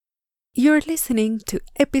You're listening to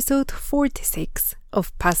episode 46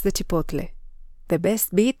 of Pass the Chipotle, the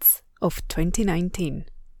best bits of 2019.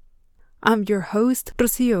 I'm your host,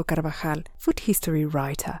 Rocío Carvajal, food history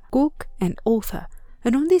writer, cook, and author,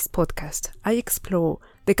 and on this podcast, I explore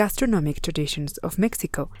the gastronomic traditions of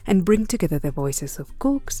Mexico and bring together the voices of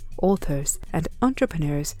cooks, authors, and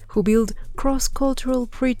entrepreneurs who build cross-cultural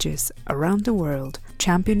bridges around the world,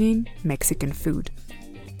 championing Mexican food.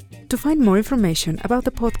 To find more information about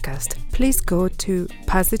the podcast, please go to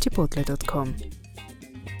passthechipotle.com.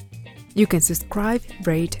 You can subscribe,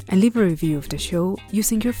 rate, and leave a review of the show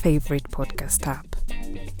using your favorite podcast app.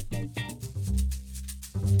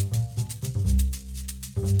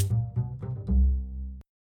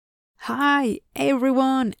 Hi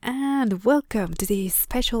everyone, and welcome to this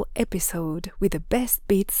special episode with the best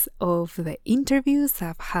bits of the interviews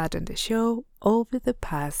I've had on the show over the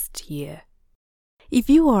past year. If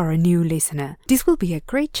you are a new listener, this will be a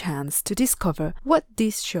great chance to discover what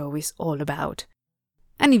this show is all about.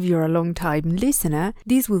 And if you're a long-time listener,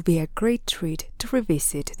 this will be a great treat to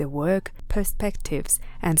revisit the work, perspectives,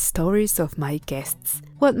 and stories of my guests,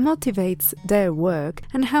 what motivates their work,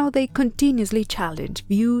 and how they continuously challenge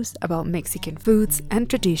views about Mexican foods and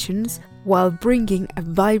traditions while bringing a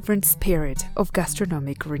vibrant spirit of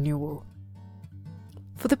gastronomic renewal.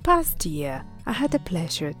 For the past year, I had the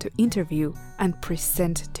pleasure to interview and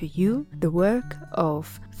present to you the work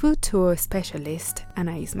of food tour specialist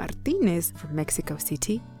Anaís Martínez from Mexico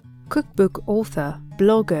City, cookbook author,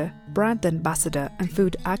 blogger, brand ambassador, and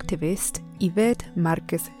food activist Yvette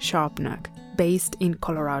Marquez Sharpnack, based in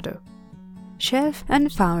Colorado, chef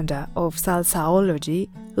and founder of Salsaology,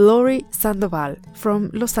 Lori Sandoval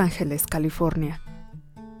from Los Angeles, California,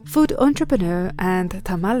 food entrepreneur and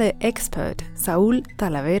tamale expert Saúl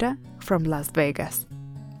Talavera from Las Vegas,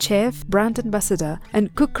 chef, brand ambassador,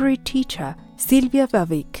 and cookery teacher Silvia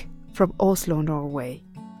Vavik from Oslo, Norway,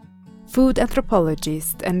 food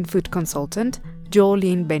anthropologist and food consultant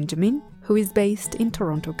Jolene Benjamin, who is based in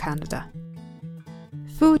Toronto, Canada,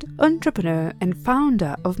 food entrepreneur and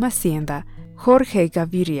founder of Macienda Jorge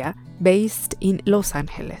Gaviria, based in Los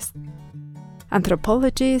Angeles,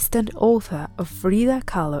 anthropologist and author of Frida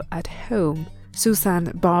Kahlo at Home, Susan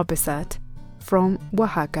Barbesat, from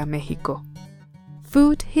Oaxaca, Mexico,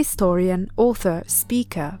 food historian, author,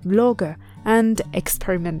 speaker, blogger, and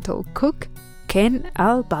experimental cook, Ken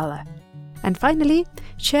Albala, and finally,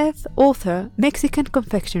 chef, author, Mexican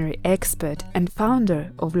confectionery expert, and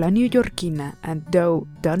founder of La New Yorkina and Dough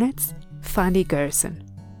Donuts, Fanny Gerson.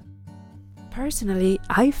 Personally,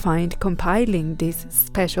 I find compiling this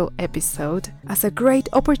special episode as a great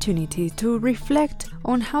opportunity to reflect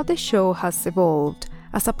on how the show has evolved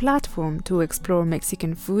as a platform to explore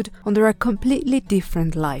Mexican food under a completely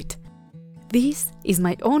different light. This is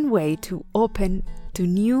my own way to open to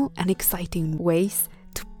new and exciting ways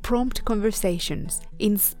to prompt conversations,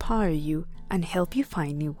 inspire you, and help you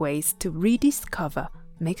find new ways to rediscover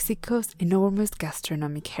Mexico's enormous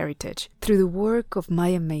gastronomic heritage through the work of my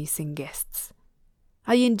amazing guests.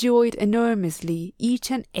 I enjoyed enormously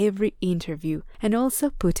each and every interview and also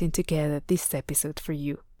putting together this episode for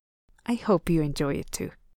you. I hope you enjoy it too.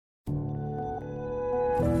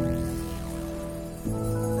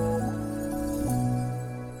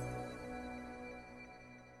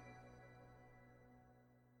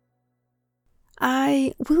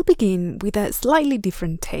 I will begin with a slightly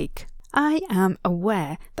different take. I am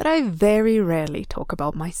aware that I very rarely talk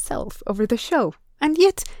about myself over the show, and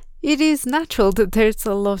yet it is natural that there's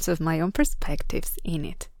a lot of my own perspectives in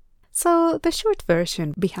it. So the short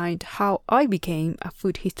version behind how I became a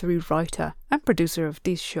food history writer and producer of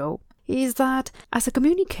this show is that as a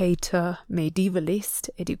communicator, medievalist,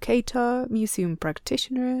 educator, museum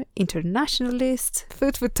practitioner, internationalist,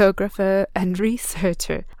 food photographer, and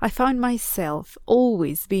researcher, I found myself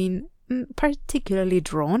always being particularly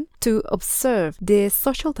drawn to observe the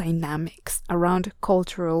social dynamics around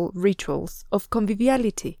cultural rituals of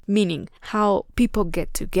conviviality, meaning how people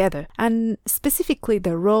get together, and specifically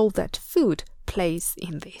the role that food plays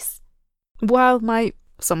in this. While my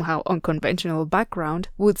somehow unconventional background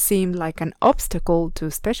would seem like an obstacle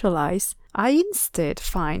to specialize, I instead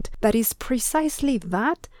find that is precisely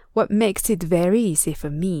that what makes it very easy for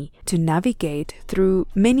me to navigate through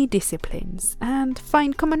many disciplines and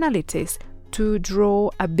find commonalities to draw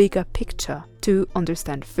a bigger picture, to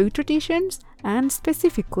understand food traditions and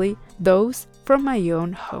specifically those from my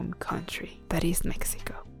own home country, that is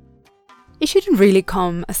Mexico. It shouldn't really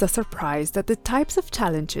come as a surprise that the types of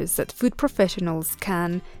challenges that food professionals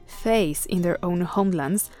can face in their own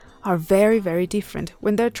homelands are very, very different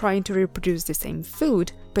when they're trying to reproduce the same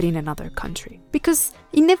food but in another country. Because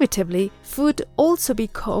inevitably, food also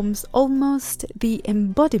becomes almost the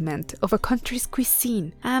embodiment of a country's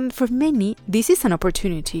cuisine. And for many, this is an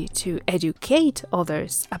opportunity to educate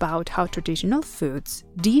others about how traditional foods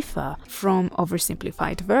differ from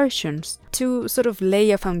oversimplified versions, to sort of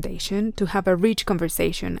lay a foundation to have a rich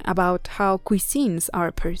conversation about how cuisines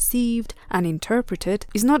are perceived and interpreted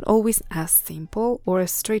is not always as simple or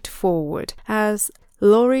as straightforward as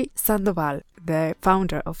Lori Sandoval, the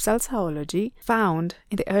founder of Salsaology, found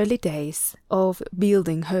in the early days of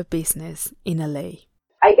building her business in LA.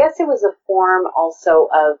 I guess it was a form also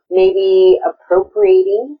of maybe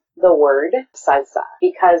appropriating the word salsa,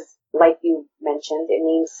 because like you mentioned, it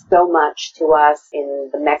means so much to us in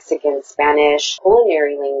the Mexican, Spanish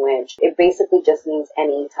culinary language. It basically just means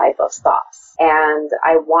any type of sauce. And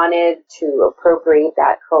I wanted to appropriate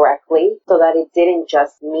that correctly so that it didn't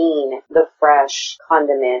just mean the fresh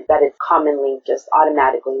condiment that it's commonly just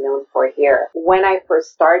automatically known for here. When I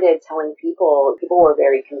first started telling people were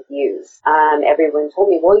very confused. Everyone told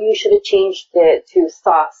me, well, you should have changed it to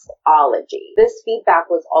sauceology. This feedback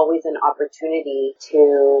was always an opportunity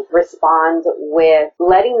to respond with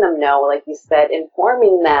letting them know, like you said,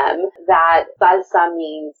 informing them that salsa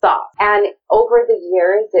means sauce. And over the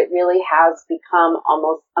years, it really has become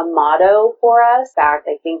almost a motto for us. In fact,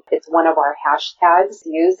 I think it's one of our hashtags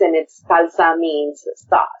used, and it's salsa means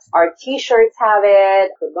sauce. Our t-shirts have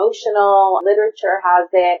it, promotional literature has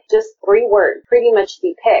it. Just 3 words pretty much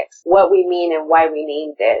depicts what we mean and why we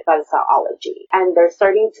named it salsaology. And they're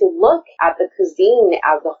starting to look at the cuisine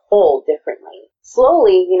as a whole differently.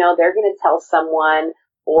 Slowly, they're going to tell someone,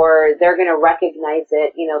 or they're going to recognize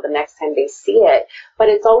it, the next time they see it. But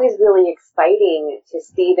it's always really exciting to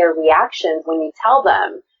see their reactions when you tell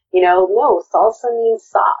them, no, salsa means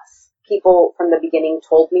sauce. People from the beginning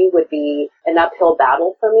told me would be an uphill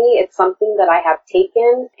battle for me. It's something that I have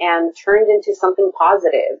taken and turned into something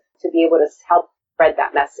positive to be able to help spread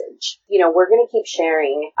that message. We're going to keep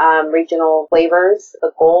sharing regional flavors.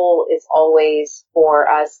 The goal is always for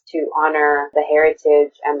us to honor the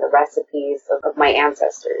heritage and the recipes of my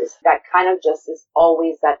ancestors. That kind of just is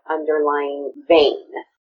always that underlying vein.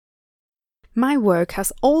 My work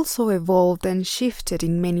has also evolved and shifted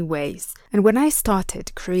in many ways, and when I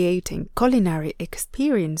started creating culinary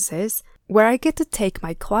experiences, where I get to take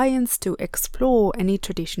my clients to explore and eat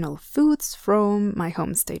traditional foods from my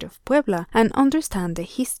home state of Puebla and understand the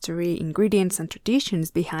history, ingredients and traditions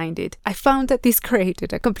behind it, I found that this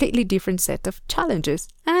created a completely different set of challenges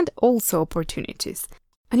and also opportunities.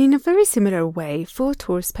 And in a very similar way, food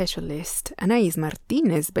tour specialist Anaís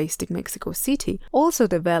Martinez, based in Mexico City, also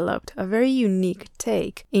developed a very unique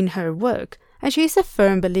take in her work. And she is a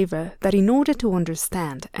firm believer that in order to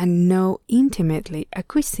understand and know intimately a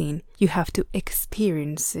cuisine, you have to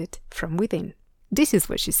experience it from within. This is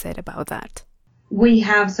what she said about that. We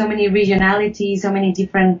have so many regionalities, so many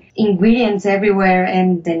different ingredients everywhere,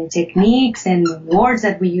 and then techniques and words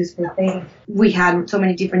that we use for things. We have so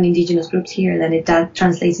many different indigenous groups here that it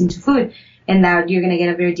translates into food, and that you're going to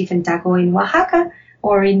get a very different taco in Oaxaca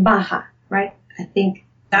or in Baja, right? I think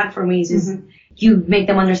that for me is you make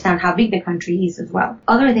them understand how big the country is as well.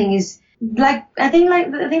 Other thing is, like the thing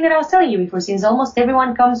that I was telling you before, since almost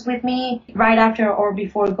everyone comes with me right after or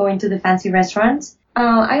before going to the fancy restaurants,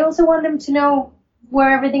 I also want them to know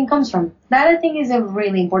where everything comes from. That I think is a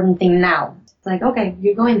really important thing now. Like, okay,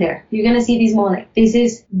 you're going there. You're going to see this mole. This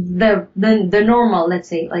is the normal, let's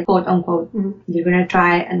say, like quote unquote. You're going to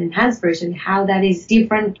try an enhanced version. How that is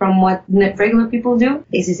different from what regular people do,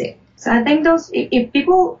 this is it. So I think if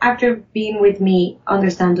people after being with me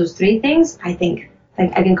understand those 3 things, I think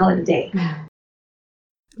like I can call it a day.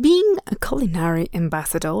 Being a culinary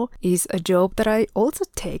ambassador is a job that I also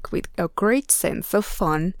take with a great sense of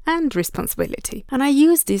fun and responsibility. And I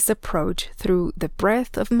use this approach through the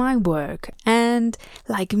breadth of my work. And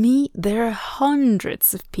like me, there are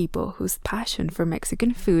hundreds of people whose passion for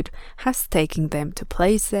Mexican food has taken them to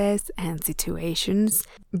places and situations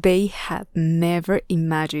they had never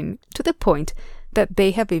imagined, to the point that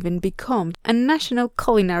they have even become a national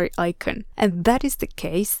culinary icon. And that is the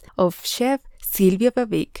case of Chef Silvia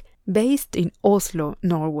Vavik, based in Oslo,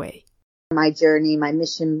 Norway. My journey, my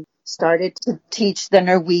mission started to teach the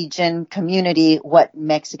Norwegian community what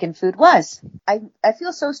Mexican food was. I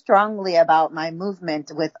feel so strongly about my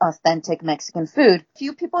movement with authentic Mexican food.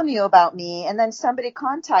 Few people knew about me, and then somebody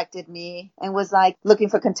contacted me and was like, looking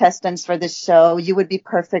for contestants for this show. You would be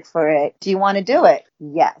perfect for it. Do you want to do it?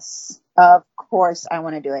 Yes. Of course I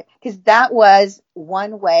want to do it, because that was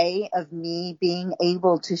one way of me being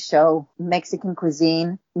able to show Mexican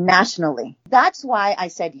cuisine nationally. That's why I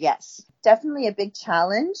said yes. Definitely a big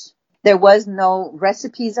challenge. There was no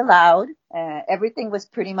recipes allowed. Everything was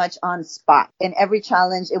pretty much on spot. In every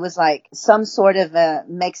challenge, it was like some sort of a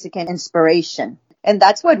Mexican inspiration. And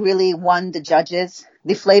that's what really won the judges,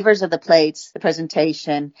 the flavors of the plates, the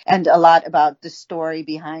presentation, and a lot about the story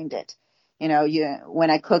behind it. You know, when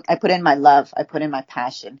I cook, I put in my love, I put in my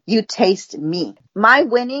passion. You taste me. My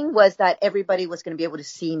winning was that everybody was going to be able to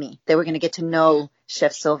see me. They were going to get to know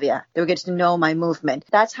Chef Sylvia. They were going to get to know my movement.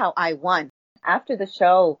 That's how I won. After the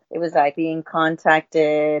show, it was like being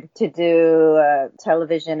contacted to do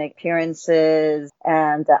television appearances,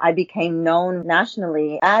 and I became known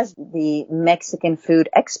nationally as the Mexican food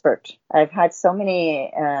expert. I've had so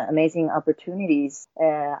many amazing opportunities.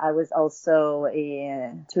 I was also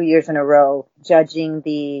 2 years in a row judging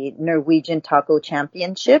the Norwegian Taco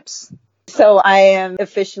Championships. So I am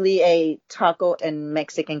officially a taco and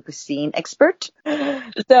Mexican cuisine expert.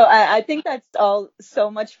 So I think that's all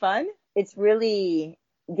so much fun. It's really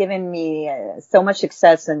given me so much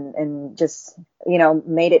success and just, you know,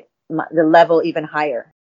 made it the level even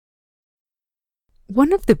higher.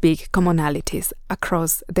 One of the big commonalities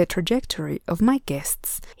across the trajectory of my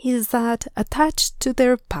guests is that attached to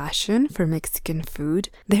their passion for Mexican food,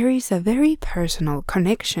 there is a very personal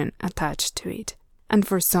connection attached to it. And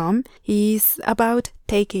for some, is about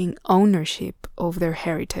taking ownership of their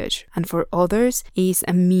heritage, and for others is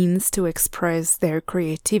a means to express their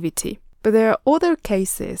creativity. But there are other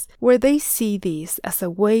cases where they see this as a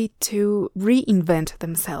way to reinvent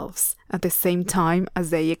themselves at the same time as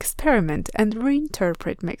they experiment and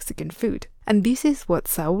reinterpret Mexican food. And this is what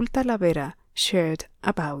Saúl Talavera shared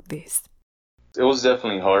about this. It was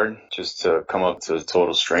definitely hard just to come up to a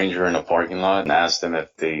total stranger in a parking lot and ask them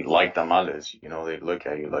if they like tamales. You know, they'd look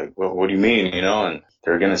at you like, well, what do you mean? You know, and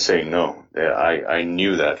they're going to say no. I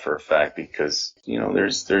knew that for a fact because, you know,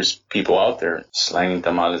 there's people out there slanging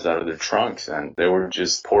tamales out of their trunks and they were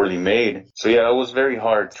just poorly made. So yeah, it was very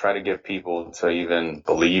hard to try to get people to even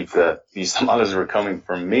believe that these tamales were coming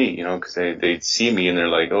from me, you know, because they'd see me and they're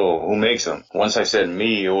like, oh, who makes them? Once I said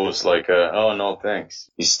me, it was like, oh, no, thanks.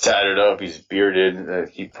 He's tatted up, he's bearded.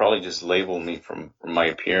 He probably just labeled me from my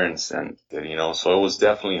appearance. And, you know, so it was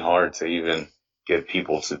definitely hard to even get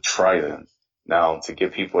people to try them. Now, to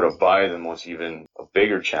get people to buy them was even a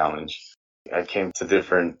bigger challenge. I came to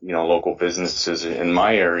different, you know, local businesses in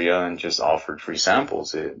my area and just offered free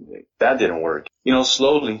samples. That didn't work. You know,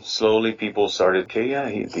 slowly people started, okay, yeah,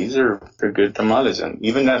 they're good tamales. And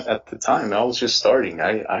even at the time, I was just starting.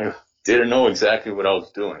 I didn't know exactly what I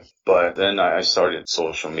was doing. But then I started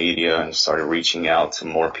social media and started reaching out to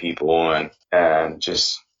more people and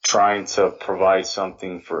just trying to provide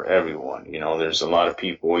something for everyone. You know, there's a lot of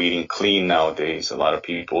people eating clean nowadays. A lot of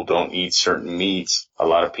people don't eat certain meats. A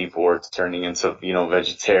lot of people are turning into, you know,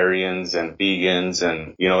 vegetarians and vegans.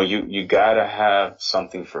 And, you know, you gotta have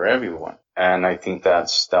something for everyone. And I think that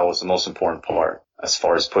was the most important part as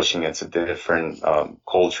far as pushing it to different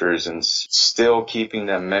cultures and still keeping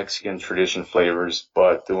that Mexican tradition flavors,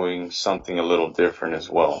 but doing something a little different as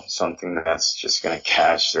well. Something that's just going to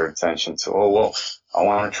catch their attention to, oh, well, I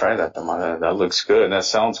want to try that. That looks good. That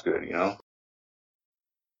sounds good, you know?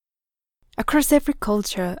 Across every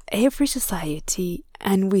culture, every society,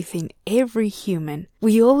 and within every human,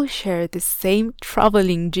 we all share the same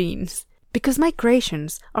traveling genes, because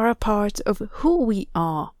migrations are a part of who we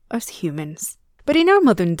are as humans. But in our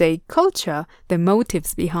modern-day culture, the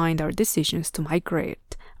motives behind our decisions to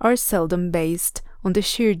migrate are seldom based on the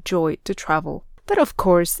sheer joy to travel. That, of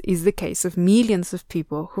course, is the case of millions of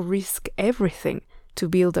people who risk everything to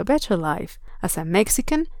build a better life. As a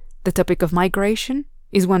Mexican, the topic of migration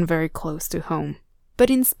is one very close to home. But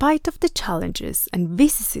in spite of the challenges and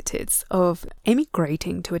vicissitudes of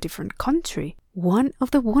emigrating to a different country, one of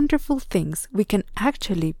the wonderful things we can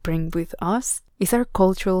actually bring with us is our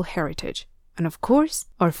cultural heritage, and of course,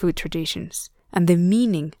 our food traditions, and the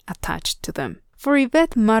meaning attached to them. For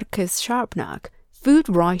Yvette Marquez-Sharpnack, food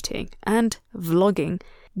writing and vlogging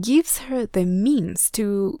gives her the means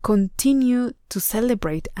to continue to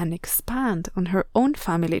celebrate and expand on her own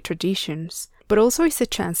family traditions, but also is a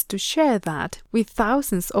chance to share that with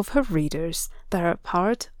thousands of her readers that are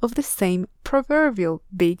part of the same proverbial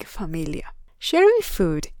big familia. Sharing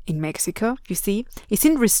food in Mexico, you see,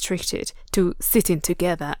 isn't restricted to sitting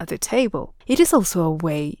together at the table. It is also a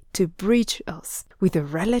way to bridge us with the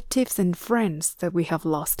relatives and friends that we have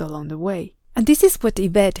lost along the way. And this is what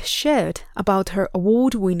Yvette shared about her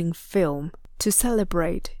award-winning film to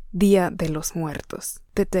celebrate Día de los Muertos,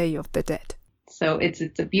 the Day of the Dead. So it's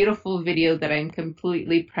a beautiful video that I'm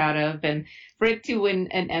completely proud of. And for it to win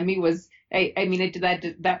an Emmy was I mean,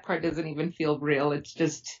 that part doesn't even feel real. It's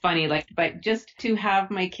just funny, but just to have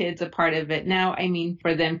my kids a part of it now, I mean,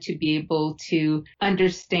 for them to be able to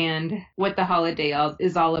understand what the holiday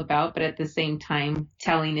is all about, but at the same time,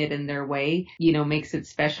 telling it in their way, makes it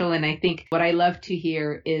special. And I think what I love to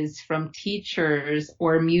hear is from teachers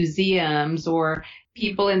or museums or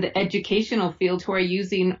people in the educational field who are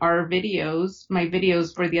using my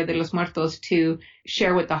videos for Dia de los Muertos to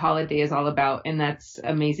share what the holiday is all about. And that's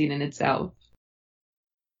amazing in itself.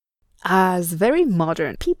 As very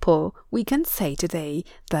modern people, we can say today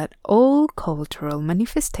that all cultural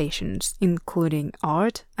manifestations, including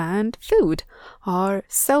art and food, are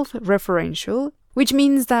self-referential, which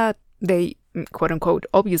means that they, quote-unquote,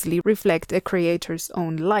 obviously reflect a creator's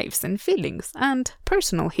own lives and feelings and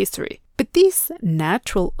personal history. But this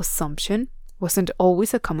natural assumption wasn't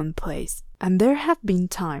always a commonplace, and there have been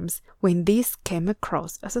times when this came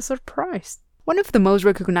across as a surprise. One of the most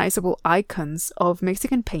recognizable icons of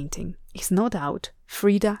Mexican painting is no doubt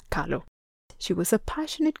Frida Kahlo. She was a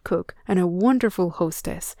passionate cook and a wonderful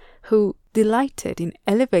hostess who delighted in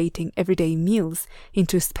elevating everyday meals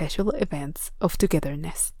into special events of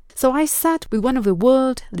togetherness. So I sat with one of the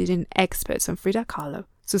world-leading experts on Frida Kahlo,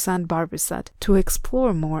 Susanne Barbizet, to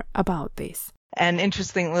explore more about this. And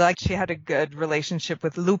interestingly, she had a good relationship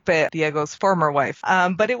with Lupe, Diego's former wife.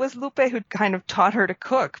 But it was Lupe who kind of taught her to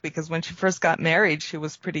cook, because when she first got married, she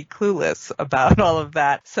was pretty clueless about all of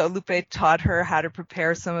that. So Lupe taught her how to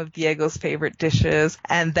prepare some of Diego's favorite dishes.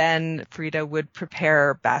 And then Frida would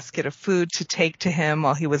prepare a basket of food to take to him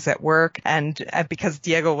while he was at work. And because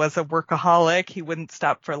Diego was a workaholic, he wouldn't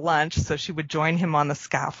stop for lunch. So she would join him on the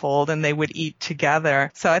scaffold and they would eat together.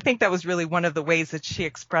 So I think that was really one of the ways that she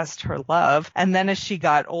expressed her love. And then as she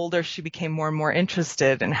got older, she became more and more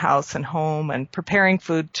interested in house and home and preparing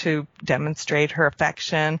food to demonstrate her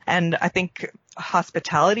affection. And I think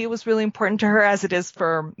hospitality was really important to her, as it is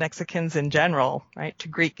for Mexicans in general, right? To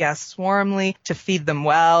greet guests warmly, to feed them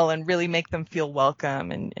well, and really make them feel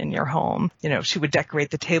welcome in your home. She would decorate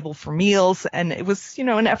the table for meals, and it was,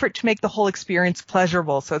 an effort to make the whole experience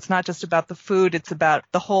pleasurable. So it's not just about the food, it's about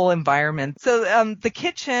the whole environment. So the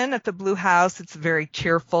kitchen at the Blue House, it's a very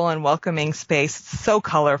cheerful and welcoming space. It's so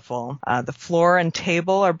colorful. The floor and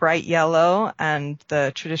table are bright yellow, and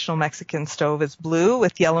the traditional Mexican stove is blue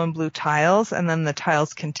with yellow and blue tiles. And then the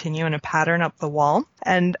tiles continue in a pattern up the wall.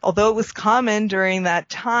 And although it was common during that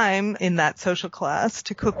time in that social class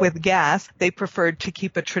to cook with gas, they preferred to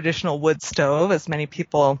keep a traditional wood stove. As many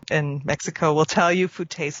people in Mexico will tell you, food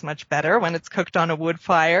tastes much better when it's cooked on a wood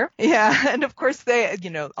fire. Yeah, and of course they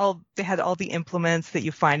had all the implements that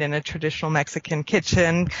you find in a traditional Mexican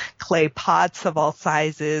kitchen, clay pots of all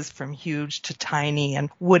sizes, from huge to tiny, and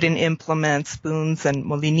wooden implements, spoons and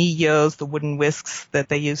molinillos, the wooden whisks that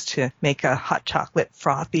they used to make a hot chocolate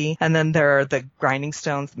frothy. And then there are the grinding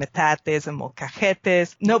stones, metates and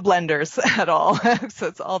molcajetes. No blenders at all. So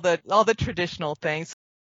it's all the traditional things.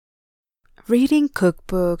 Reading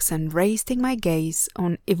cookbooks and resting my gaze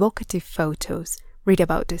on evocative photos, read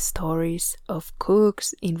about the stories of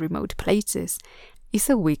cooks in remote places, is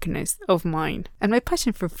a weakness of mine. And my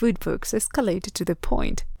passion for food books escalated to the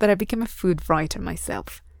point that I became a food writer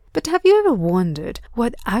myself. But have you ever wondered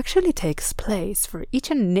what actually takes place for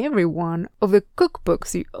each and every one of the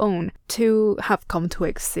cookbooks you own to have come to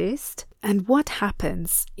exist? And what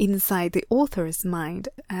happens inside the author's mind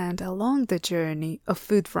and along the journey of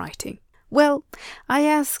food writing? Well, I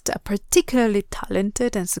asked a particularly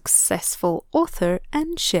talented and successful author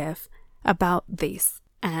and chef about this.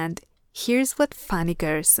 And here's what Fanny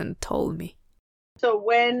Gerson told me. So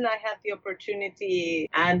when I had the opportunity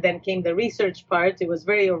and then came the research part, it was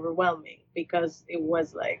very overwhelming because it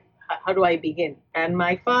was like, how do I begin? And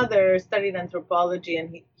my father studied anthropology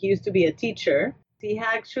and he used to be a teacher. He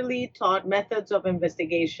actually taught methods of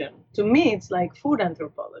investigation. To me, it's like food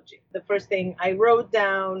anthropology. The first thing, I wrote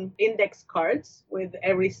down index cards with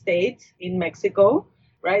every state in Mexico.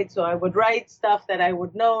 Right? So I would write stuff that I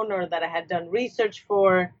would know or that I had done research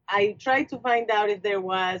for. I tried to find out if there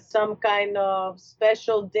was some kind of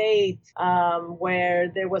special date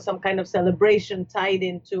where there was some kind of celebration tied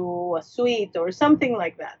into a sweet or something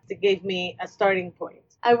like that. It gave me a starting point.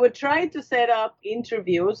 I would try to set up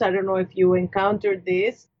interviews. I don't know if you encountered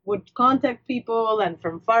this. Would contact people and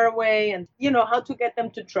from far away and, how to get them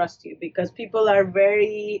to trust you, because people are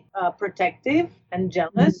very protective and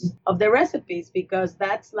jealous of their recipes, because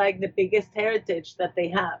that's like the biggest heritage that they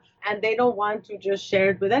have. And they don't want to just share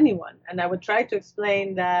it with anyone. And I would try to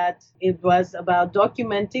explain that it was about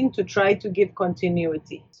documenting to try to give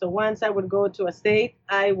continuity. So once I would go to a state,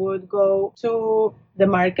 I would go to the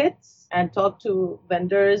markets and talk to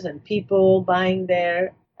vendors and people buying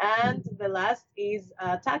there. And the last is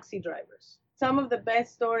taxi drivers. Some of the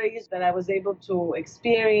best stories that I was able to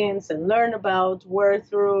experience and learn about were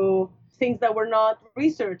through things that were not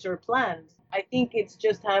researched or planned. I think it's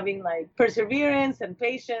just having like perseverance and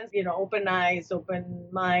patience, open eyes, open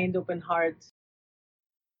mind, open heart.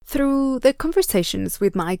 Through the conversations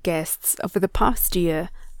with my guests over the past year,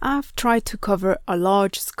 I've tried to cover a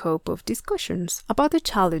large scope of discussions about the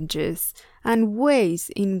challenges and ways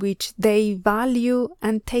in which they value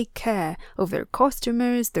and take care of their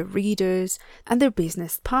customers, their readers, and their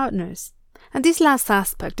business partners. And this last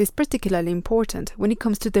aspect is particularly important when it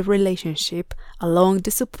comes to the relationship along the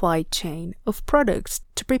supply chain of products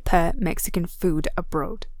to prepare Mexican food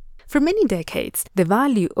abroad. For many decades, the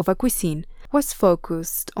value of a cuisine was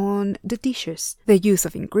focused on the dishes, the use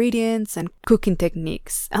of ingredients and cooking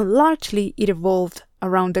techniques, and largely it evolved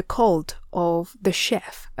around the cult of the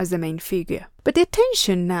chef as the main figure. But the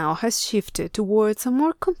attention now has shifted towards a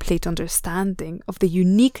more complete understanding of the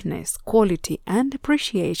uniqueness, quality, and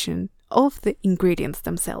appreciation of the ingredients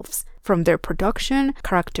themselves, from their production,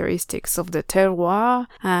 characteristics of the terroir,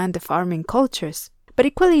 and the farming cultures. But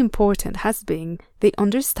equally important has been the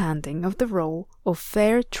understanding of the role of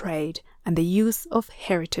fair trade and the use of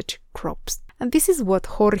heritage crops. And this is what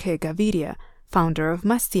Jorge Gaviria, founder of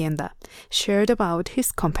Macienda, shared about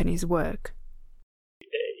his company's work.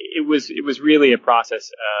 It was really a process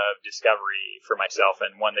of discovery for myself,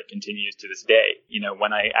 and one that continues to this day.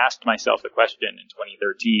 When I asked myself the question in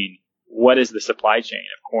 2013, what does the supply chain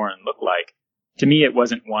of corn look like? To me, it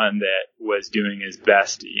wasn't one that was doing as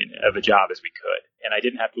best of a job as we could. And I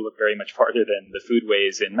didn't have to look very much farther than the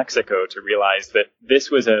foodways in Mexico to realize that this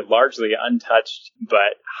was a largely untouched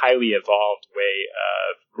but highly evolved way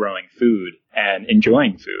of growing food and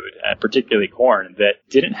enjoying food, and particularly corn, that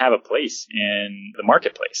didn't have a place in the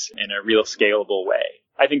marketplace in a real scalable way.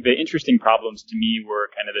 I think the interesting problems to me were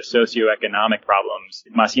kind of the socioeconomic problems.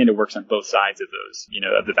 Macienda works on both sides of those,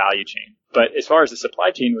 of the value chain. But as far as the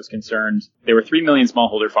supply chain was concerned, there were 3 million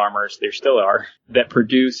smallholder farmers, there still are, that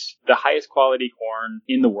produce the highest quality corn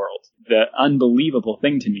in the world. The unbelievable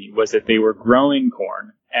thing to me was that they were growing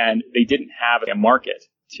corn and they didn't have a market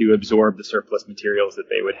to absorb the surplus materials that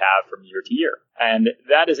they would have from year to year. And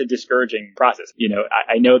that is a discouraging process.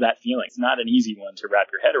 I know that feeling. It's not an easy one to wrap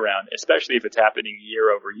your head around, especially if it's happening year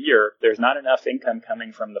over year. There's not enough income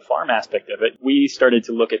coming from the farm aspect of it. We started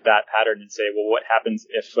to look at that pattern and say, well, what happens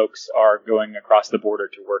if folks are going across the border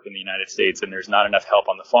to work in the United States and there's not enough help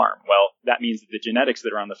on the farm? Well, that means that the genetics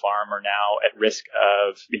that are on the farm are now at risk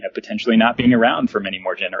of potentially not being around for many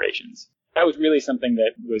more generations. That was really something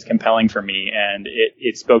that was compelling for me, and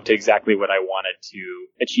it spoke to exactly what I wanted to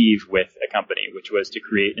achieve with a company, which was to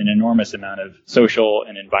create an enormous amount of social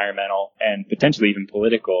and environmental and potentially even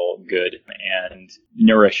political good and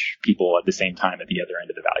nourish people at the same time at the other end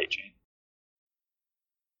of the value chain.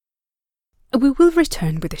 We will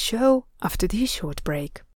return with the show after this short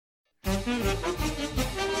break.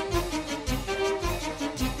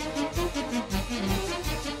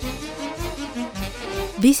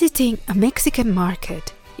 Visiting a Mexican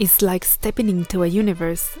market is like stepping into a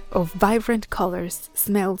universe of vibrant colors,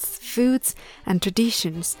 smells, foods, and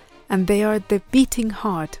traditions, and they are the beating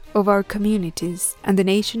heart of our communities and the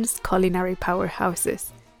nation's culinary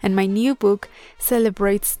powerhouses. And my new book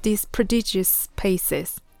celebrates these prodigious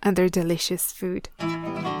spaces and their delicious food.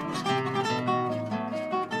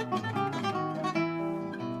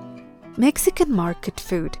 Mexican Market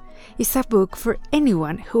Food is a book for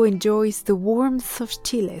anyone who enjoys the warmth of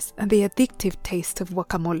chiles and the addictive taste of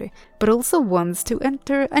guacamole, but also wants to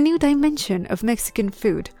enter a new dimension of Mexican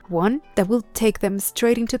food, one that will take them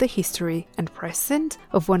straight into the history and present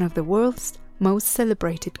of one of the world's most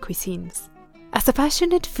celebrated cuisines. As a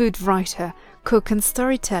passionate food writer, cook and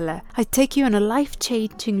storyteller, I take you on a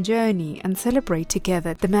life-changing journey and celebrate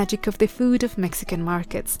together the magic of the food of Mexican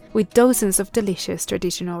markets, with dozens of delicious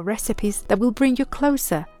traditional recipes that will bring you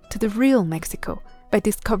closer to the real Mexico by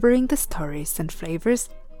discovering the stories and flavors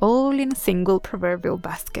all in a single proverbial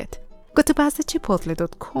basket. Go to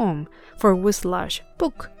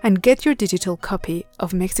pasachipotle.com/book and get your digital copy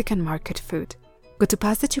of Mexican Market Food. Go to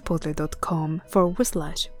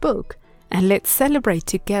pasachipotle.com/book and let's celebrate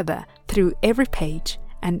together through every page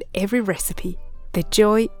and every recipe the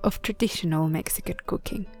joy of traditional Mexican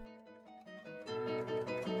cooking.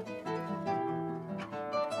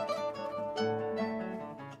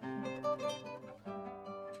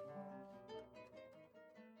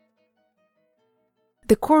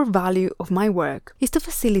 The core value of my work is to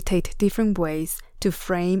facilitate different ways to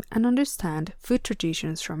frame and understand food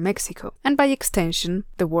traditions from Mexico, and by extension,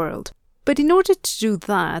 the world. But in order to do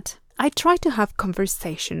that, I try to have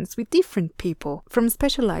conversations with different people from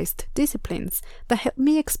specialized disciplines that help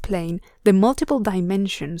me explain the multiple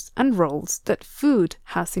dimensions and roles that food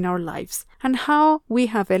has in our lives and how we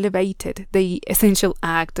have elevated the essential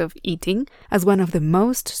act of eating as one of the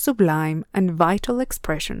most sublime and vital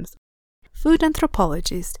expressions. Food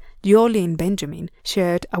anthropologist Jolene Benjamin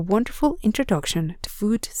shared a wonderful introduction to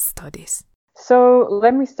food studies. So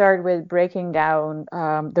let me start with breaking down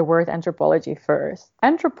the word anthropology first.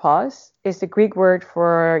 Anthropos is the Greek word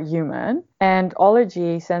for human, and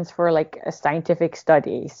ology stands for scientific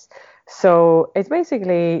studies. So it's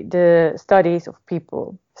basically the studies of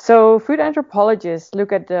people. So food anthropologists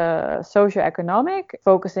look at the socioeconomic,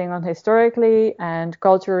 focusing on historically and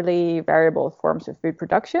culturally variable forms of food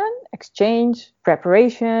production, exchange,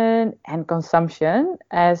 preparation, and consumption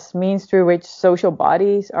as means through which social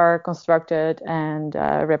bodies are constructed and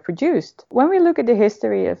reproduced. When we look at the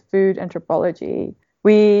history of food anthropology,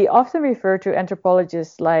 we often refer to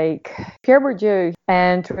anthropologists like Pierre Bourdieu,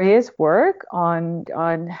 and through his work on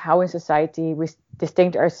how in society we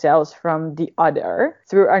distinct ourselves from the other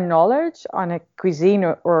through our knowledge on a cuisine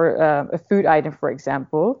or a food item, for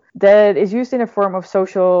example, that is used in a form of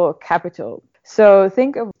social capital. So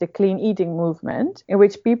think of the clean eating movement, in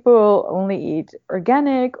which people only eat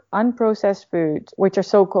organic, unprocessed foods, which are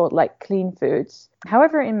so-called clean foods.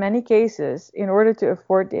 However, in many cases, in order to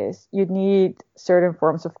afford this, you need certain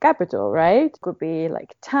forms of capital, right? It could be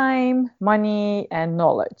time, money, and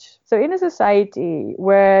knowledge. So in a society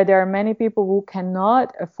where there are many people who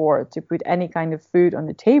cannot afford to put any kind of food on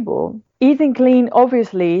the table, eating clean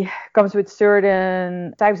obviously comes with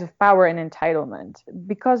certain types of power and entitlement,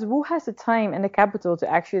 because who has the time and the capital to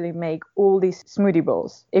actually make all these smoothie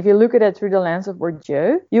bowls? If you look at it through the lens of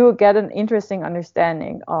Bourdieu, you will get an interesting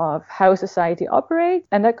understanding of how society operates,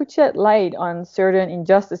 and that could shed light on certain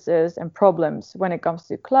injustices and problems when it comes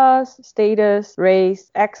to class, status,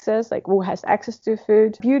 race, access, who has access to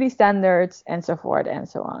food, beauty standards, and so forth and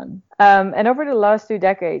so on. And over the last 2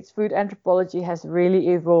 decades, food anthropology has really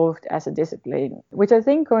evolved as a discipline, which I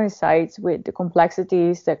think coincides with the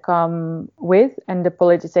complexities that come with and the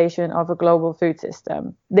politicization of a global food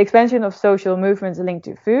system. The expansion of social movements linked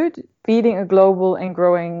to food, feeding a global and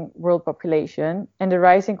growing world population, and the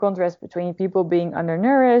rising contrast between people being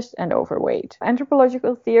undernourished and overweight.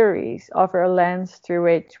 Anthropological theories offer a lens through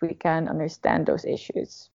which we can understand those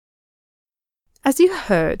issues. As you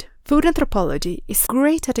heard, food anthropology is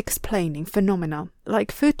great at explaining phenomena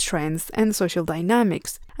like food trends and social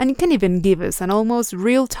dynamics, and it can even give us an almost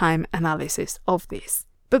real-time analysis of this.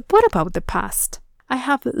 But what about the past? I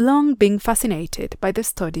have long been fascinated by the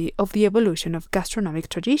study of the evolution of gastronomic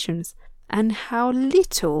traditions and how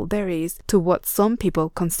little there is to what some people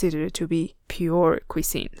consider to be pure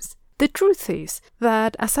cuisines. The truth is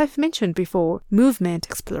that, as I've mentioned before, movement,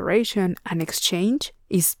 exploration, and exchange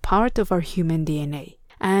is part of our human DNA,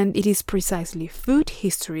 and it is precisely food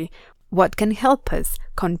history what can help us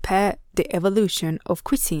compare the evolution of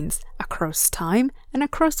cuisines across time and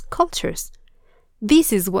across cultures.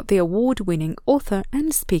 This is what the award-winning author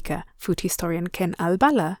and speaker, food historian Ken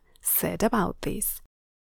Albala, said about this.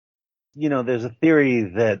 There's a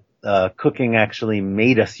theory that cooking actually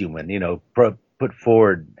made us human, put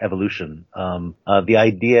forward evolution. The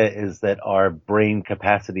idea is that our brain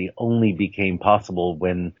capacity only became possible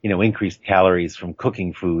when, increased calories from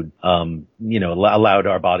cooking food, allowed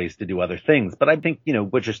our bodies to do other things. But I think,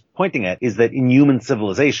 what you're pointing at is that in human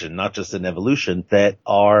civilization, not just in evolution, that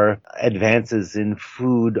our advances in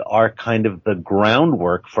food are kind of the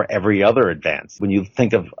groundwork for every other advance. When you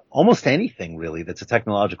think of almost anything really that's a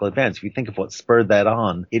technological advance, if you think of what spurred that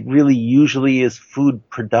on, it really usually is food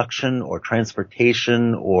production or transportation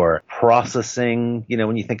or processing.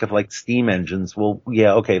 When you think of steam engines, well,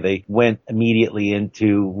 yeah, okay, they went immediately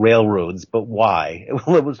into railroads, but why?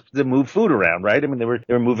 Well, it was to move food around, right? I mean, they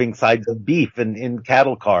were moving sides of beef in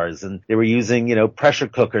cattle cars, and they were using, pressure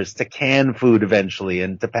cookers to can food eventually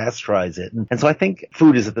and to pasteurize it. And so I think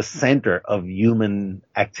food is at the center of human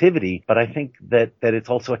activity, but I think that it's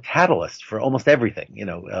also a catalyst for almost everything,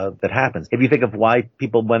 that happens. If you think of why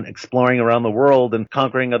people went exploring around the world and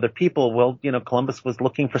conquering other people, well, Columbus was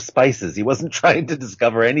looking for spices. He wasn't trying to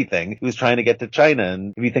discover anything. He was trying to get to China.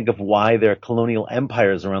 And if you think of why there are colonial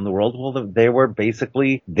empires around the world, well, they were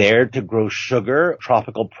basically there to grow sugar,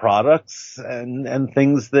 tropical products, and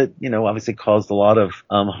things that, obviously caused a lot of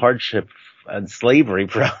hardship and slavery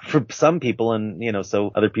for some people, and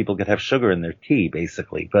so other people could have sugar in their tea,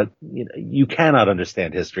 basically. But you cannot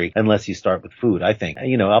understand history unless you start with food, I think.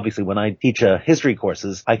 Obviously when I teach history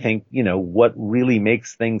courses, I think what really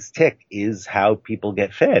makes things tick is how people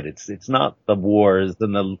get fed. It's not the wars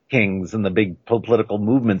and the kings and the big political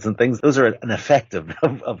movements and things. Those are an effect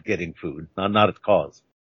of getting food, not its cause.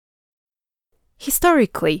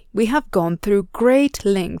 Historically, we have gone through great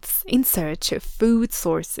lengths in search of food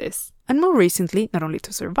sources, and more recently, not only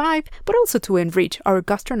to survive, but also to enrich our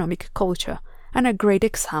gastronomic culture. And a great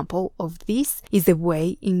example of this is the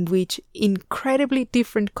way in which incredibly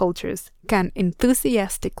different cultures can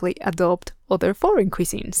enthusiastically adopt other foreign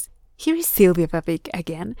cuisines. Here is Silvia Vavik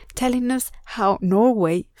again, telling us how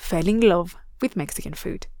Norway fell in love with Mexican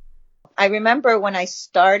food. I remember when I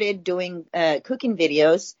started doing cooking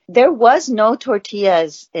videos, there was no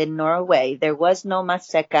tortillas in Norway. There was no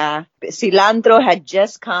maseca. Cilantro had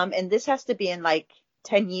just come, and this has to be in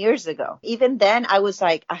 10 years ago. Even then, I was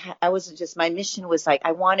like, my mission was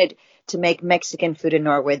I wanted to make Mexican food in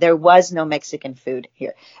Norway. There was no Mexican food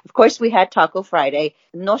here. Of course, we had Taco Friday.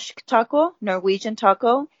 Norsk taco, Norwegian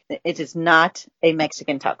taco. It is not a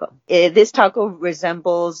Mexican taco. This taco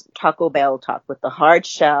resembles Taco Bell taco with the hard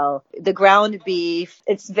shell, the ground beef.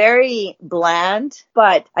 It's very bland,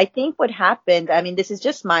 but I think what happened, this is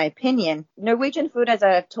just my opinion. Norwegian food, as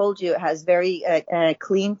I've told you, has very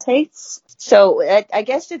clean tastes. So I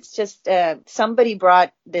guess it's just somebody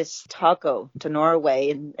brought this taco to Norway,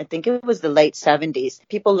 and I think it was the late 70s.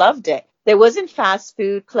 People loved it. There wasn't fast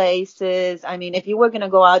food places. If you were going to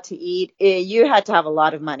go out to eat, you had to have a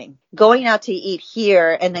lot of money. Going out to eat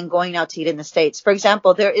here and then going out to eat in the States. For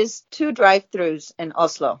example, there is 2 drive-thrus in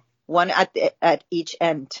Oslo, one at each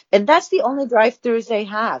end. And that's the only drive-thrus they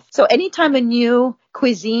have. So anytime a new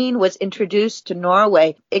cuisine was introduced to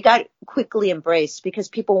Norway, it got quickly embraced because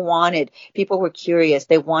people were curious.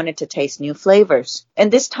 They wanted to taste new flavors. And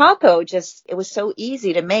this taco it was so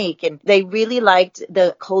easy to make. And they really liked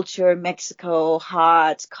the culture, Mexico,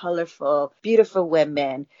 hot, colorful, beautiful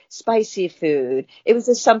women, spicy food. It was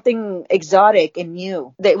just something exotic and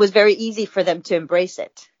new. It was very easy for them to embrace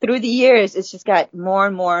it. Through the years, it's just got more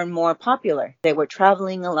and more and more popular. They were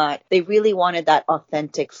traveling a lot. They really wanted that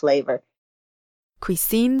authentic flavor.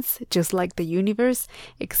 Cuisines, just like the universe,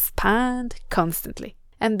 expand constantly,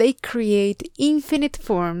 and they create infinite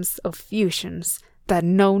forms of fusions that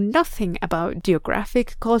know nothing about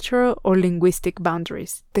geographic, cultural, or linguistic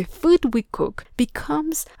boundaries. The food we cook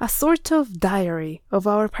becomes a sort of diary of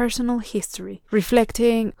our personal history,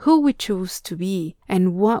 reflecting who we choose to be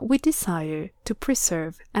and what we desire to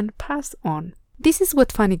preserve and pass on. This is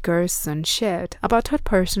what Fanny Gerson shared about her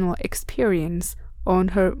personal experience on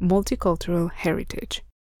her multicultural heritage.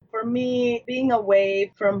 For me, being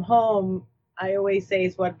away from home, I always say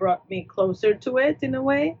is what brought me closer to it in a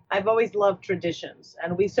way. I've always loved traditions,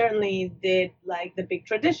 and we certainly did like the big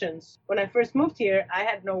traditions. When I first moved here, I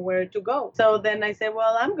had nowhere to go. So then I said,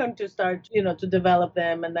 well, I'm going to start, to develop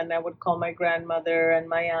them. And then I would call my grandmother and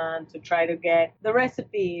my aunt to try to get the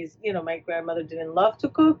recipes. My grandmother didn't love to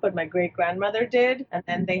cook, but my great grandmother did. And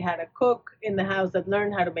then they had a cook in the house that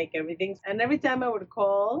learned how to make everything. And every time I would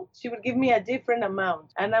call, she would give me a different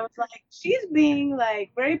amount. And I was like, she's being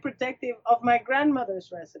very protective of my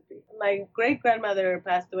grandmother's recipe. My great grandmother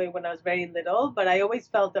passed away when I was very little, but I always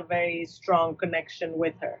felt a very strong connection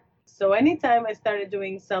with her. So anytime I started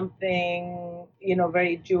doing something,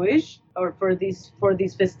 very Jewish or for these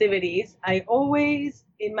festivities, I always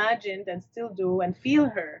imagined and still do and feel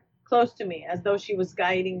her close to me as though she was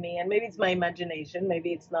guiding me. And maybe it's my imagination,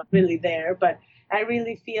 maybe it's not really there, but I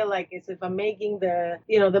really feel like as if I'm making the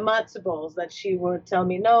matzo balls that she would tell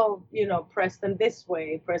me, no, press them this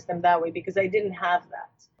way, press them that way, because I didn't have that.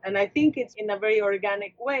 And I think it's in a very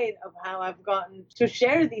organic way of how I've gotten to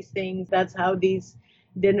share these things. That's how these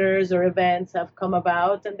dinners or events have come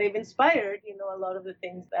about, and they've inspired, a lot of the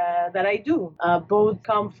things that I do. Both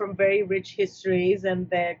come from very rich histories, and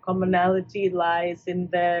the commonality lies in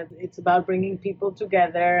it's about bringing people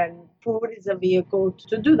together, and food is a vehicle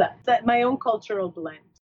to do that. It's my own cultural blend.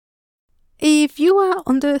 If you are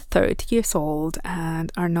under 30 years old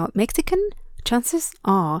and are not Mexican, chances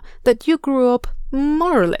are that you grew up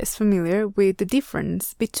more or less familiar with the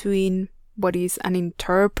difference between what is an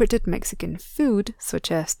interpreted Mexican food, such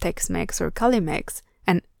as Tex-Mex or Cali-Mex,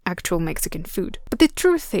 and actual Mexican food. But the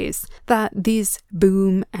truth is that this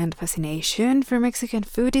boom and fascination for Mexican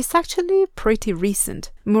food is actually pretty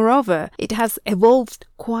recent. Moreover, it has evolved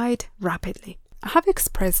quite rapidly. I have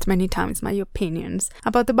expressed many times my opinions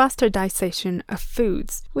about the bastardization of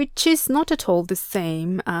foods, which is not at all the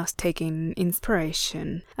same as taking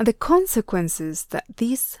inspiration, and the consequences that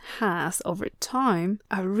this has over time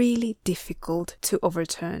are really difficult to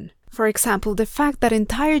overturn. For example, the fact that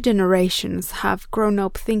entire generations have grown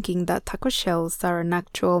up thinking that taco shells are an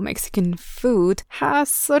actual Mexican food has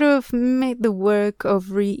sort of made the work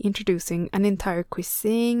of reintroducing an entire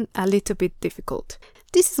cuisine a little bit difficult.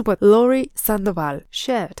 This is what Lori Sandoval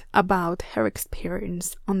shared about her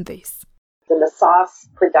experience on this. When the sauce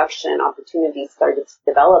production opportunities started to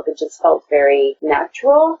develop, it just felt very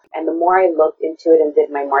natural. And the more I looked into it and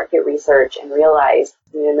did my market research and realized,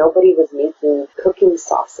 nobody was making cooking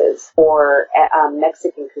sauces for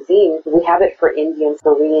Mexican cuisine. We have it for Indian,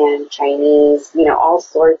 Korean, Chinese, all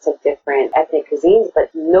sorts of different ethnic cuisines,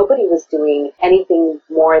 but nobody was doing anything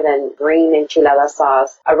more than green enchilada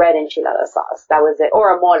sauce, a red enchilada sauce. That was it.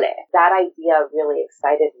 Or a mole. That idea really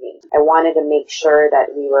excited me. I wanted to make sure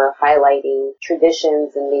that we were highlighting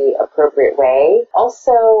traditions in the appropriate way.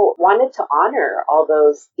 Also wanted to honor all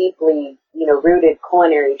those deeply rooted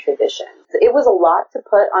culinary traditions. It was a lot to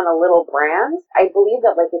put on a little brand. I believe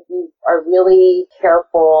that if you are really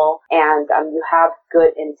careful and you have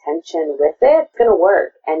good intention with it, it's going to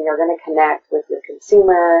work and you're going to connect with your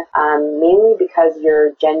consumer, mainly because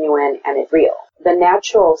you're genuine and it's real. The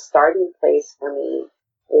natural starting place for me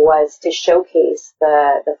was to showcase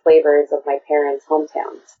the flavors of my parents'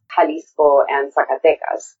 hometowns, Jalisco and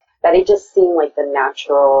Zacatecas. That it just seemed like the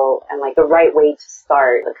natural and the right way to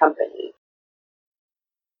start the company.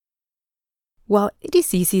 While it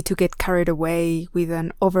is easy to get carried away with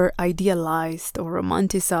an over-idealized or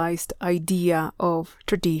romanticized idea of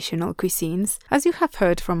traditional cuisines, as you have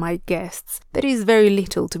heard from my guests, there is very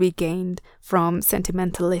little to be gained from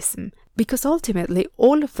sentimentalism, because ultimately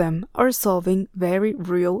all of them are solving very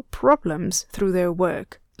real problems through their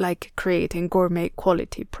work, like creating gourmet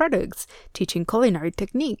quality products, teaching culinary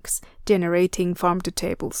techniques, generating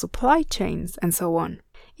farm-to-table supply chains, and so on.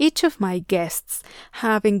 Each of my guests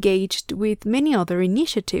have engaged with many other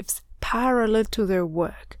initiatives parallel to their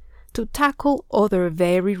work to tackle other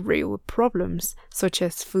very real problems such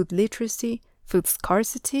as food literacy, food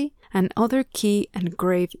scarcity, and other key and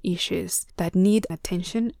grave issues that need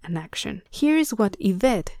attention and action. Here is what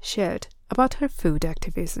Yvette shared about her food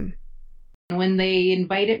activism. When they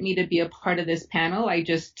invited me to be a part of this panel, I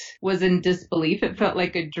just was in disbelief. It felt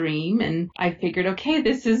like a dream. And I figured, okay,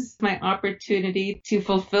 this is my opportunity to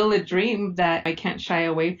fulfill a dream that I can't shy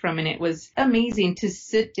away from. And it was amazing to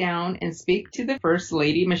sit down and speak to the First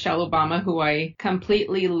Lady, Michelle Obama, who I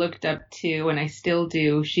completely looked up to, and I still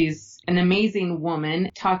do. She's an amazing woman,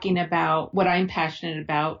 talking about what I'm passionate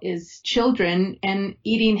about is children and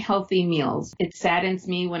eating healthy meals. It saddens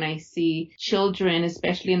me when I see children,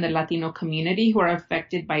 especially in the Latino community, who are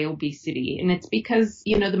affected by obesity. And it's because,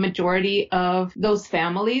 the majority of those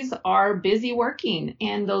families are busy working,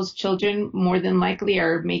 and those children more than likely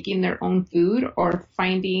are making their own food or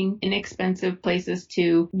finding inexpensive places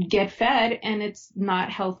to get fed, and it's not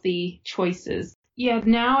healthy choices. Yeah,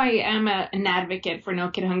 now I am an advocate for No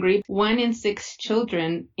Kid Hungry. 1 in 6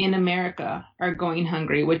 children in America are going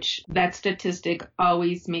hungry, which that statistic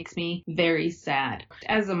always makes me very sad.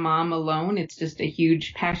 As a mom alone, it's just a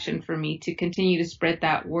huge passion for me to continue to spread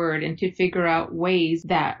that word and to figure out ways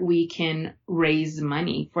that we can raise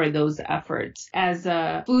money for those efforts. As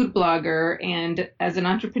a food blogger and as an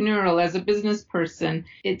entrepreneurial, as a business person,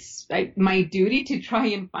 it's my duty to try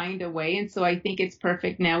and find a way. And so I think it's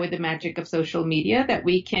perfect now with the magic of social media that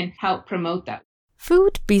we can help promote that.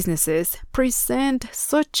 Food businesses present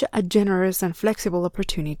such a generous and flexible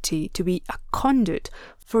opportunity to be a conduit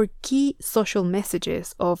for key social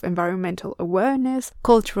messages of environmental awareness,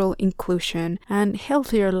 cultural inclusion, and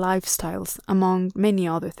healthier lifestyles, among many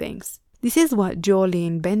other things. This is what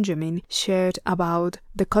Jolene Benjamin shared about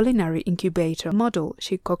the culinary incubator model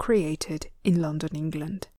she co-created in London,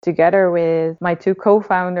 England. Together with my 2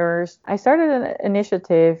 co-founders, I started an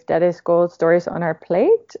initiative that is called Stories on Our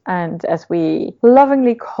Plate, and as we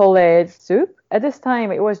lovingly call it, Soup. At this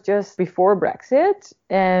time, it was just before Brexit,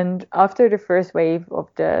 and after the first wave of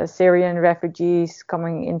the Syrian refugees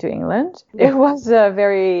coming into England, it was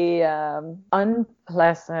very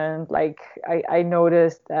unpleasant. I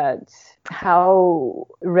noticed that how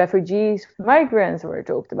refugees, migrants were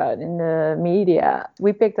talked about in the media.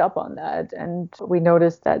 We picked up on that, and we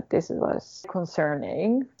noticed that this was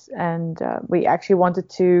concerning, and we actually wanted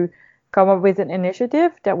to come up with an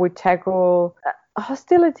initiative that would tackle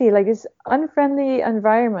hostility, like this unfriendly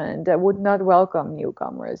environment that would not welcome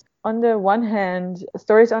newcomers. On the one hand,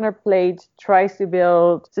 Stories on Our Plate tries to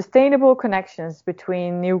build sustainable connections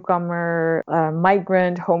between newcomer,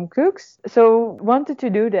 migrant home cooks. So wanted to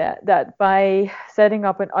do that by setting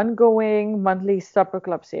up an ongoing monthly supper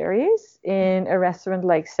club series in a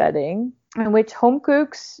restaurant-like setting, in which home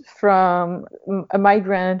cooks from a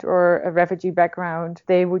migrant or a refugee background,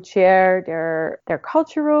 they would share their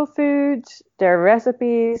cultural foods, their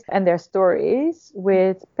recipes, and their stories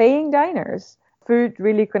with paying diners. Food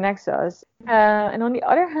really connects us. And on the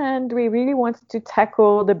other hand, we really wanted to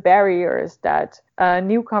tackle the barriers that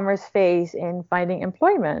newcomers face in finding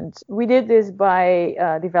employment. We did this by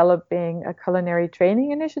developing a culinary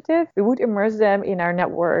training initiative. We would immerse them in our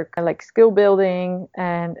network, like skill building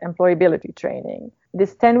and employability training.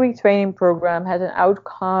 This 10-week training program had an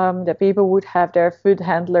outcome that people would have their food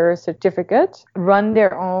handler certificate, run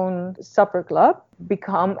their own supper club,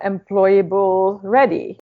 become employable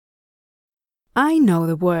ready. I know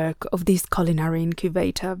the work of this culinary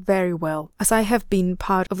incubator very well, as I have been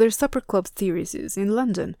part of their supper club series in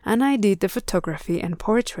London, and I did the photography and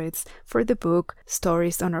portraits for the book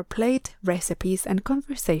Stories on Our Plate, Recipes and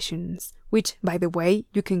Conversations, which, by the way,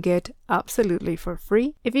 you can get absolutely for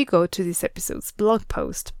free if you go to this episode's blog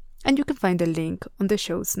post, and you can find the link on the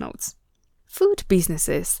show's notes. Food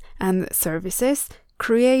businesses and services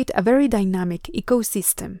create a very dynamic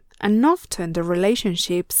ecosystem, and often the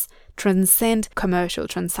relationships transcend commercial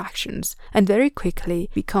transactions and very quickly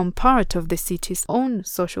become part of the city's own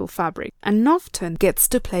social fabric, and often gets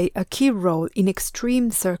to play a key role in extreme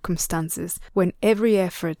circumstances when every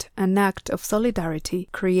effort and act of solidarity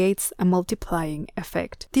creates a multiplying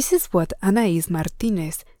effect. This is what Anaís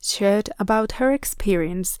Martínez shared about her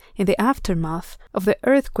experience in the aftermath of the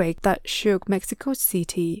earthquake that shook Mexico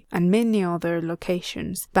City and many other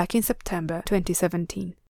locations back in September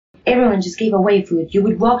 2017. Everyone just gave away food. You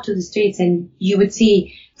would walk to the streets and you would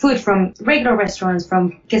see food from regular restaurants,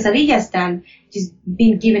 from quesadilla stand, just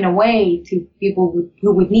being given away to people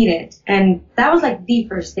who would need it. And that was like the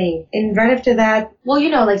first thing. And right after that, well,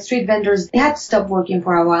 like street vendors, they had to stop working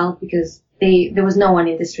for a while because there was no one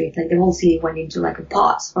in the street. Like the whole city went into like a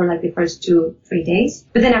pause for like the first 2-3 days.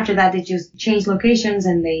 But then after that, they just changed locations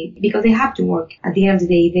and because they have to work. At the end of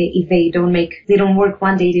the day, if they don't work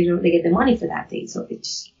one day, they get the money for that day. So it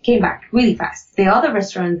just came back really fast.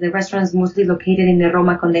 The restaurants mostly located in the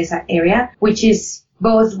Roma Condesa area, which is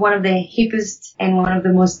both one of the hippest and one of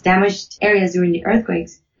the most damaged areas during the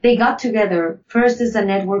earthquakes. They got together first as a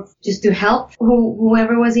network just to help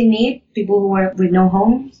whoever was in need, people who were with no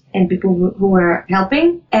homes and people who were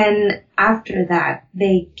helping. And after that,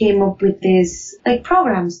 they came up with these like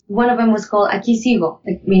programs. One of them was called Aquí Sigo.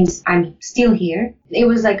 It means I'm still here. It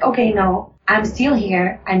was like, okay, no, I'm still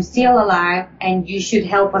here, I'm still alive, and you should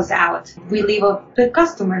help us out. We live off the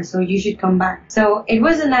customers, so you should come back. So it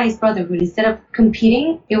was a nice brotherhood. Instead of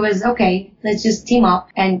competing, it was, okay, let's just team up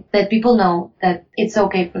and let people know that it's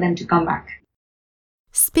okay for them to come back.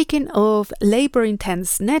 Speaking of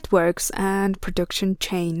labor-intense networks and production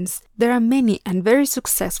chains, there are many and very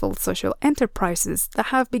successful social enterprises that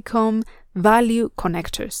have become value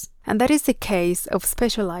connectors. And that is the case of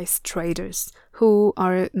specialized traders, who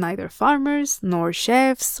are neither farmers nor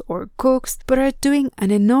chefs or cooks, but are doing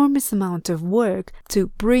an enormous amount of work to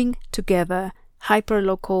bring together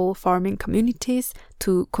hyperlocal farming communities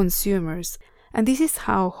to consumers. And this is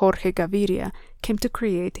how Jorge Gaviria came to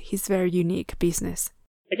create his very unique business.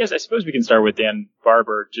 I suppose we can start with Dan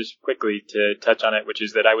Barber just quickly to touch on it, which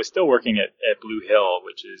is that I was still working at Blue Hill,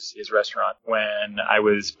 which is his restaurant, when I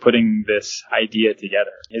was putting this idea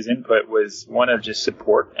together. His input was one of just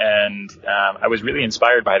support, and I was really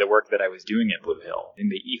inspired by the work that I was doing at Blue Hill in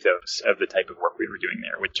the ethos of the type of work we were doing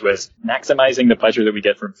there, which was maximizing the pleasure that we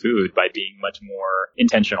get from food by being much more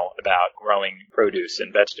intentional about growing produce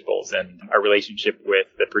and vegetables and our relationship with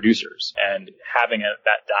the producers and having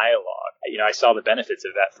that dialogue. I saw the benefits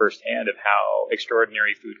of that firsthand of how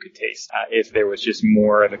extraordinary food could taste if there was just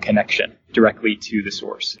more of a connection directly to the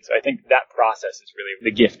source. So I think that process is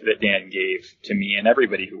really the gift that Dan gave to me and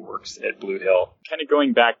everybody who works at Blue Hill. Kind of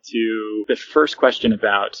going back to the first question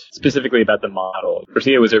specifically about the model. For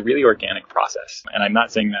me, it was a really organic process. And I'm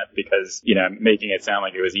not saying that because, I'm making it sound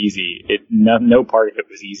like it was easy. No part of it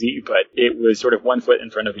was easy, but it was sort of one foot in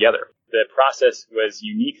front of the other. The process was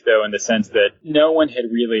unique, though, in the sense that no one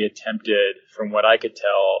had really attempted, from what I could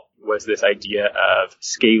tell, was this idea of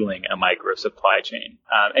scaling a micro supply chain.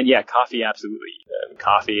 And yeah, coffee, absolutely.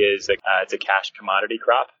 Coffee is it's a cash commodity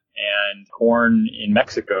crop. And corn in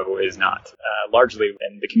Mexico is not. Largely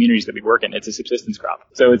in the communities that we work in, it's a subsistence crop.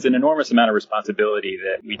 So it's an enormous amount of responsibility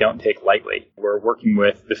that we don't take lightly. We're working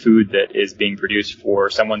with the food that is being produced for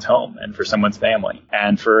someone's home and for someone's family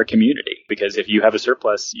and for a community. Because if you have a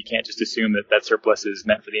surplus, you can't just assume that that surplus is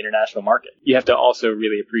meant for the international market. You have to also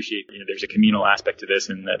really appreciate, there's a communal aspect to this,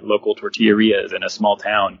 and that local tortillerias in a small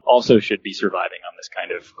town also should be surviving on this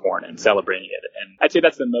kind of corn and celebrating it. And I'd say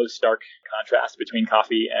that's the most stark contrast between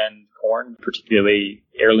coffee and corn, particularly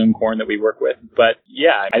heirloom corn that we work with. But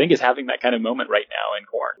yeah, I think it's having that kind of moment right now in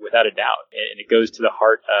corn, without a doubt. And it goes to the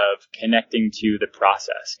heart of connecting to the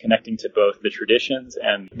process, connecting to both the traditions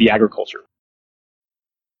and the agriculture.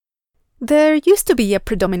 There used to be a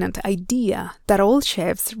predominant idea that all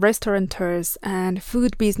chefs, restaurateurs, and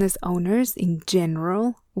food business owners in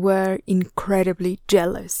general were incredibly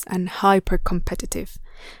jealous and hyper-competitive,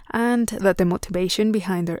 and that the motivation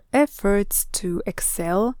behind their efforts to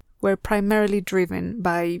excel were primarily driven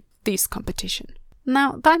by this competition.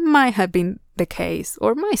 Now, that might have been the case,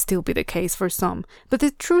 or might still be the case for some, but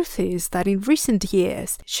the truth is that in recent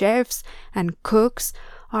years, chefs and cooks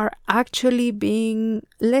are actually being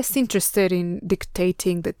less interested in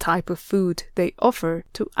dictating the type of food they offer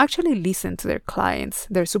to actually listen to their clients,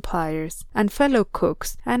 their suppliers, and fellow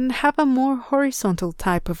cooks, and have a more horizontal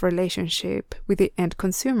type of relationship with the end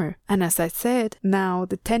consumer. And as I said, now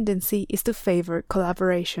the tendency is to favor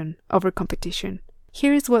collaboration over competition.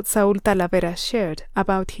 Here is what Saul Talavera shared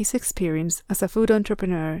about his experience as a food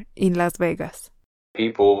entrepreneur in Las Vegas.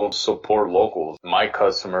 People support locals. My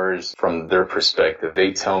customers, from their perspective,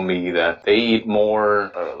 they tell me that they eat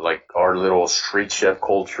more like our little street chef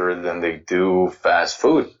culture than they do fast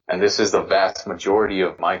food. And this is the vast majority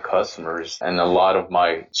of my customers. And a lot of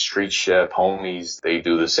my street chef homies, they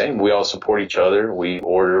do the same. We all support each other. We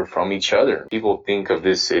order from each other. People think of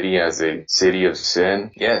this city as a city of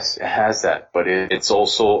sin. Yes, it has that. But it's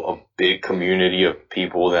also a big community of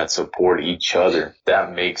people that support each other.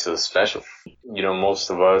 That makes us special.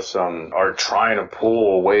 Most of us are trying to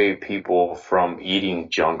pull away people from eating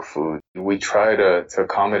junk food. We try to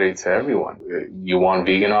accommodate to everyone. You want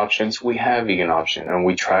vegan options? We have vegan options. And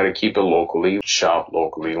we try to keep it locally, shop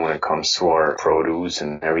locally when it comes to our produce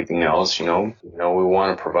and everything else, we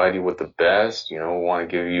want to provide you with the best, we want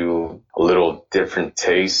to give you a little different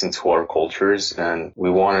taste into our cultures, and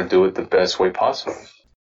we want to do it the best way possible.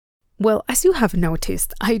 Well, as you have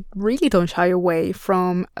noticed, I really don't shy away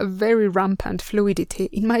from a very rampant fluidity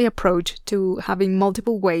in my approach to having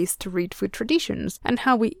multiple ways to read food traditions and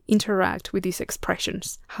how we interact with these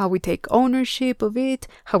expressions, how we take ownership of it,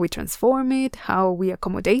 how we transform it, how we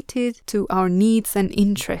accommodate it to our needs and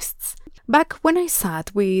interests. Back when I sat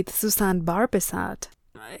with Suzanne Barbesat,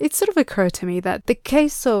 it sort of occurred to me that the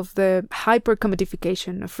case of the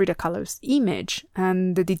hyper-commodification of Frida Kahlo's image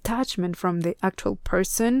and the detachment from the actual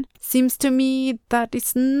person seems to me that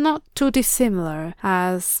it's not too dissimilar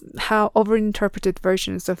as how overinterpreted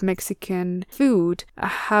versions of Mexican food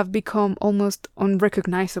have become almost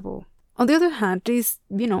unrecognizable. On the other hand, it is,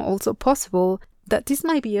 also possible that this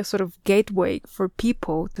might be a sort of gateway for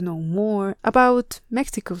people to know more about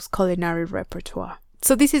Mexico's culinary repertoire.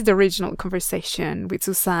 So this is the original conversation with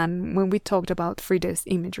Suzanne when we talked about Frida's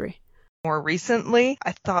imagery. More recently,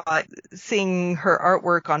 I thought seeing her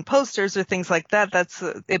artwork on posters or things like that,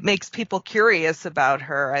 it makes people curious about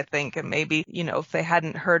her, I think. And maybe, if they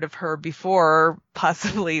hadn't heard of her before,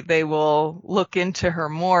 possibly they will look into her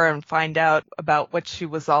more and find out about what she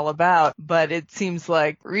was all about. But it seems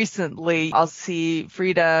like recently I'll see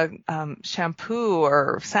Frida shampoo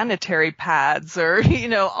or sanitary pads or,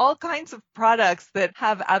 all kinds of products that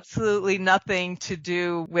have absolutely nothing to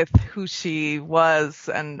do with who she was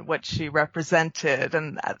and what she represented.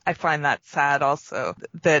 And I find that sad also,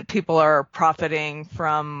 that people are profiting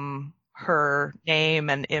from her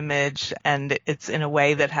name and image, and it's in a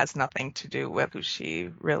way that has nothing to do with who she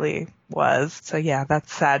really was. So yeah,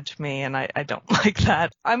 that's sad to me, and I don't like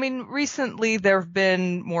that. I mean, recently there have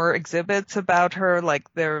been more exhibits about her,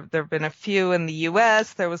 like there have been a few in the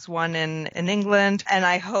US, there was one in England, and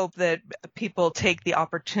I hope that people take the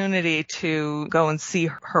opportunity to go and see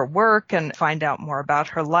her work and find out more about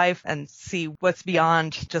her life and see what's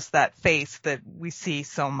beyond just that face that we see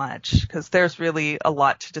so much, because there's really a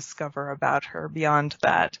lot to discover about her beyond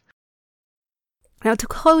that. Now, to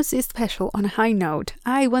close this special on a high note,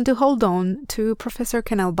 I want to hold on to Professor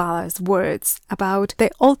Kenal Bala's words about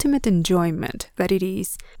the ultimate enjoyment that it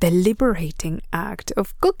is, the liberating act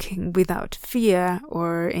of cooking without fear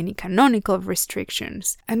or any canonical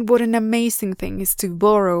restrictions. And what an amazing thing is to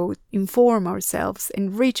borrow, inform ourselves,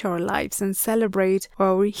 enrich our lives, and celebrate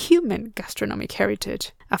our human gastronomic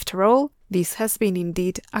heritage. After all, This has been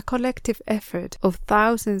indeed a collective effort of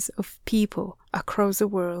thousands of people across the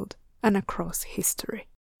world and across history.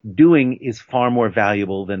 Doing is far more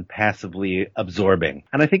valuable than passively absorbing.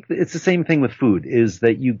 And I think it's the same thing with food, is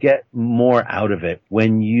that you get more out of it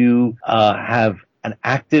when you have an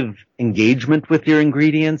active engagement with your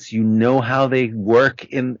ingredients. You know how they work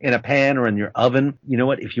in a pan or in your oven. You know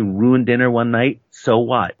what? If you ruin dinner one night, so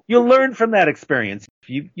what? You'll learn from that experience.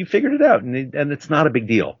 You figured it out, and it's not a big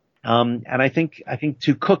deal. And I think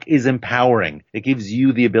to cook is empowering. It gives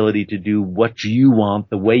you the ability to do what you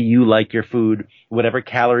want, the way you like your food, whatever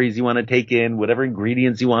calories you want to take in, whatever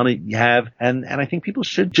ingredients you want to have. And I think people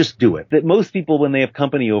should just do it. That most people, when they have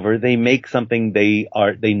company over, they make something they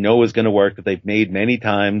know is going to work, that they've made many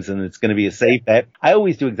times, and it's going to be a safe bet. I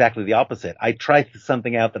always do exactly the opposite. I try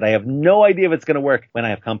something out that I have no idea if it's going to work when I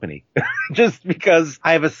have company. Just because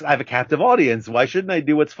I have a captive audience. Why shouldn't I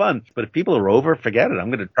do what's fun? But if people are over, forget it.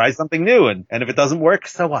 I'm going to try something new, and if it doesn't work,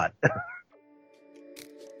 so what?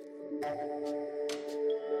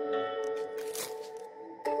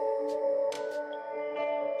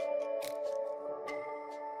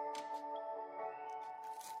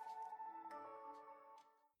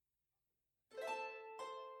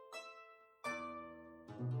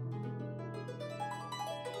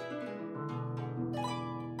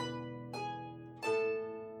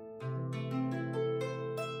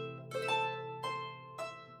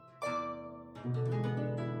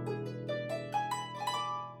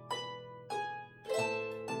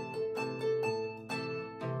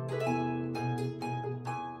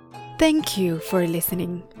 Thank you for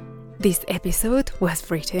listening. This episode was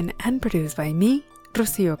written and produced by me,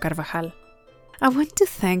 Rocío Carvajal. I want to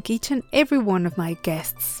thank each and every one of my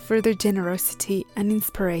guests for their generosity and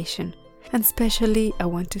inspiration. And especially I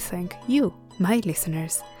want to thank you, my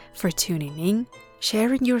listeners, for tuning in,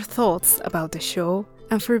 sharing your thoughts about the show,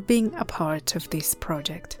 and for being a part of this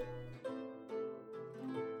project.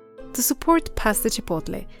 To support Past the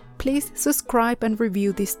Chipotle, please subscribe and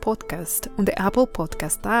review this podcast on the Apple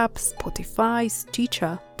Podcast app, Spotify,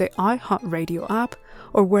 Stitcher, the iHeartRadio app,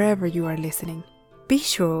 or wherever you are listening. Be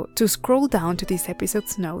sure to scroll down to this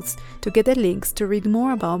episode's notes to get the links to read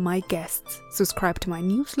more about my guests, subscribe to my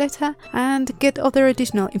newsletter, and get other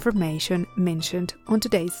additional information mentioned on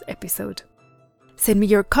today's episode. Send me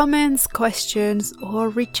your comments, questions, or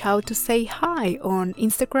reach out to say hi on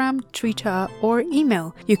Instagram, Twitter, or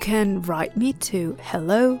email. You can write me to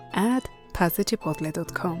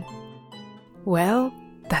hello@pastthechipotle.com. Well,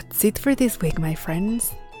 that's it for this week, my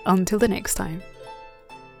friends. Until the next time.